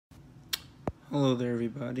Hello there,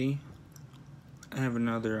 everybody. I have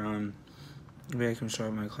another vacuum straw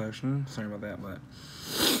in my collection. Sorry about that, but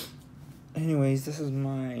anyways, this is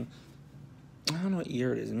my, I don't know what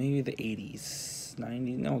year it is. Maybe the 80s,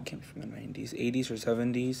 90s. No, it can't be from the 90s, 80s or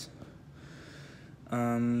 70s.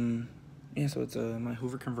 Yeah. So it's my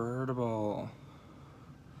Hoover convertible.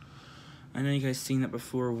 I know you guys seen it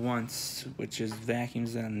before once, which is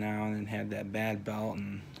vacuums then now, and then had that bad belt,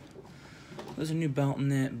 and there's a new belt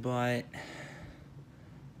in it, but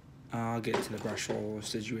I'll get to the brush roll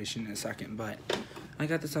situation in a second. But I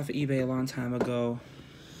got this off of eBay a long time ago,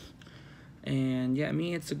 and yeah, I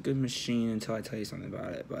mean, it's a good machine until I tell you something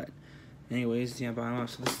about it. But anyways, yeah, bottom up.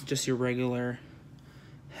 So this is just your regular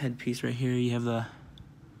headpiece right here. You have the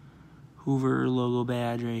Hoover logo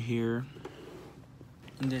badge right here,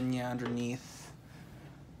 and then yeah, underneath,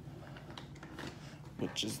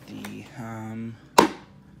 which is the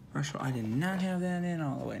brush roll. I did not have that in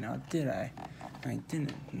all the way. Now, did I? I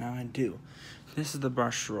didn't. Now I do. This is the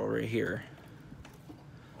brush roll right here.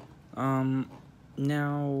 Now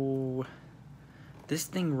this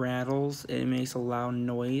thing rattles. It makes a loud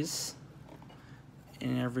noise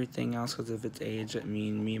and everything else because of its age. I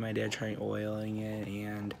mean, me and my dad tried oiling it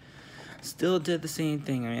and still did the same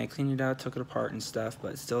thing. I mean, I cleaned it out, took it apart and stuff,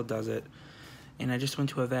 but it still does it. And I just went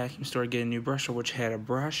to a vacuum store to get a new brush roll, which had a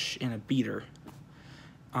brush and a beater.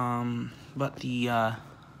 But the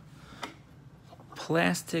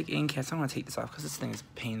plastic end caps, I'm gonna take this off because this thing is a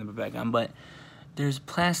pain in the back on, but there's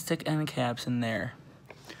plastic end caps in there.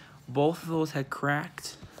 Both of those had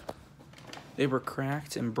cracked. They were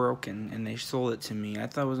cracked and broken, and they sold it to me. I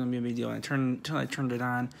thought it was gonna be a big deal. Until I turned it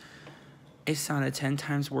on, it sounded 10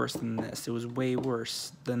 times worse than this. It was way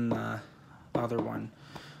worse than the other one.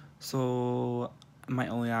 So my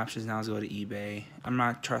only option now is to go to eBay. I'm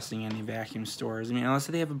not trusting any vacuum stores. I mean, unless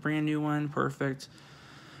they have a brand new one, perfect.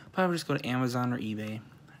 Probably just go to Amazon or eBay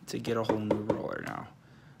to get a whole new roller now,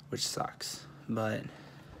 which sucks. But I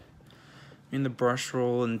mean, the brush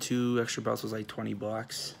roll and 2 extra belts was like 20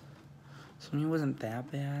 bucks. So I mean, it wasn't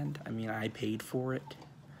that bad. I mean, I paid for it.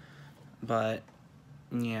 But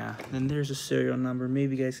yeah, then there's a serial number.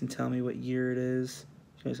 Maybe you guys can tell me what year it is.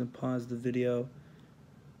 You guys can pause the video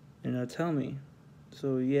and tell me.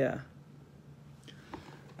 So yeah.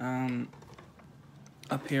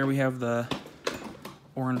 Up here we have the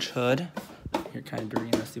orange hood. You're kind of dirty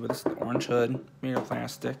and dusty, but this is the orange hood made of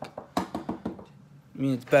plastic. I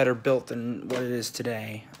mean, it's better built than what it is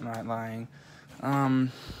today. I'm not lying.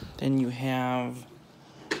 Then you have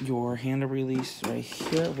your handle release right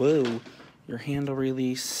here. Whoa, your handle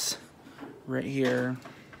release right here.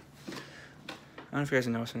 I don't know if you guys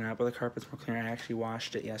noticed or not, but the carpet's more cleaner. I actually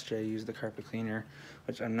washed it yesterday. I used the carpet cleaner,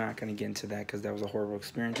 which I'm not going to get into that because that was a horrible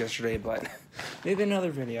experience yesterday, but maybe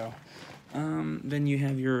another video. Then you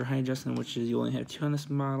have your height adjustment, which is you only have 2 on this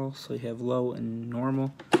model, so you have low and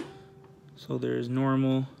normal. So there's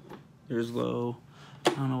normal, there's low.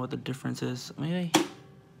 I don't know what the difference is. Maybe,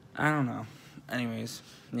 I don't know. Anyways,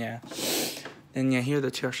 yeah. Then yeah, here are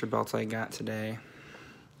the 2 extra belts I got today.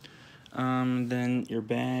 Then your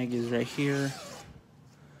bag is right here.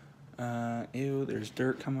 Ew, there's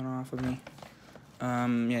dirt coming off of me.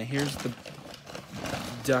 Yeah, here's the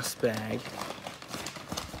dust bag.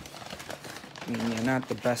 I mean, yeah, not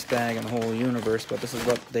the best bag in the whole universe, but this is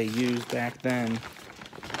what they used back then.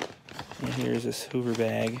 And here's this Hoover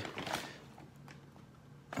bag.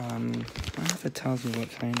 I don't know if it tells me what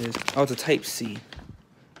kind it is. Oh, it's a Type C.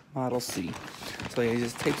 Model C. So yeah,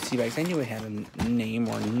 just Type C bags. I knew it had a name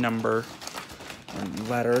or number or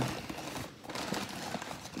letter.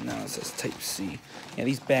 No, it says Type C. Yeah,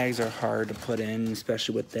 these bags are hard to put in,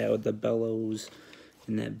 especially with that, with the bellows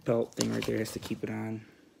and that belt thing right there has to keep it on.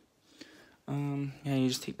 Yeah, you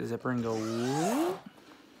just take the zipper and go whoop,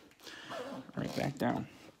 right back down.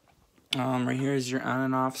 Right here is your on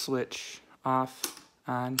and off switch. Off,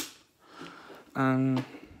 on.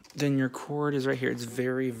 Then your cord is right here. It's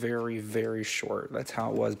very, very, very short. That's how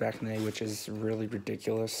it was back in the day, which is really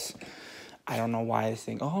ridiculous. I don't know why they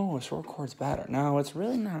think, oh, a short cord's better. No, it's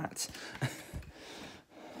really not.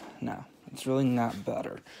 No, it's really not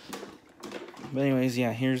better. But anyways,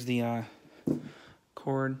 yeah, here's the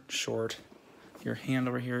cord, short. Your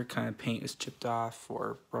handle right here, kind of paint is chipped off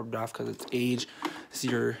or rubbed off because it's age. This is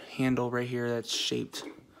your handle right here that's shaped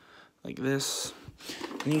like this.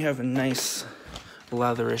 And you have a nice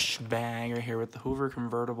leatherish bag right here with the Hoover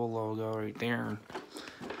convertible logo right there.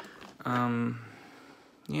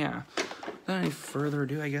 Yeah. Without any further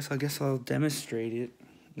ado, I guess I'll demonstrate it.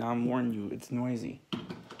 Now I'm warning you, it's noisy.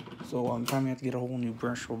 So I'm probably gonna have to get a whole new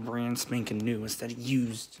brush roll, brand spanking new instead of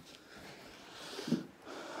used.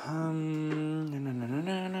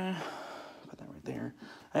 Put that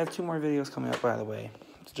have 2 more videos coming up, by the way,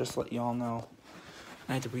 to just let you all know.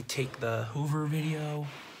 I had to retake the Hoover video.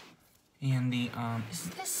 And the, is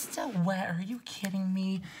this still wet? Are you kidding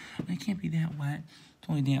me? It can't be that wet. It's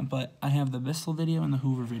only damp, but I have the Bissell video and the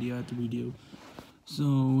Hoover video I have to redo.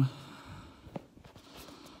 So,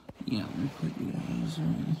 yeah, let me put you guys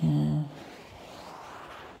right here.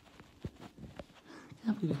 I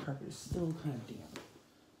can't believe the carpet is still kind of damp.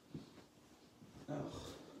 Ugh,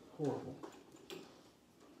 horrible.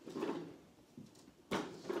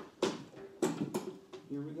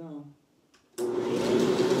 Here we go.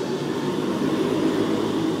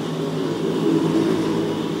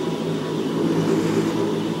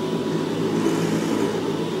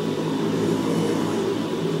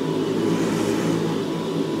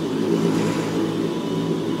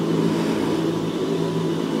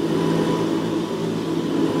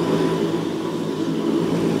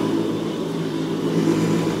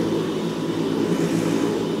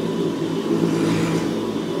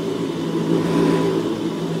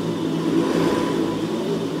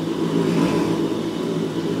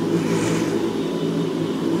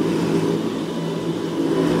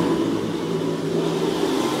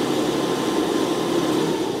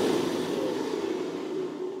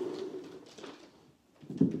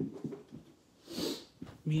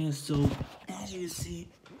 Yeah, so as you see,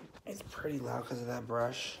 it's pretty loud because of that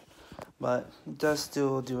brush, but it does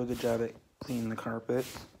still do a good job at cleaning the carpet.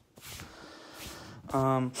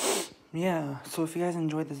 Yeah, so if you guys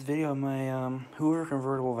enjoyed this video of my Hoover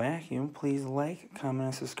convertible vacuum, please like, comment,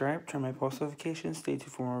 and subscribe, turn my post notifications, stay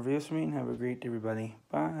tuned for more videos from me, and have a great day, everybody.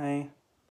 Bye!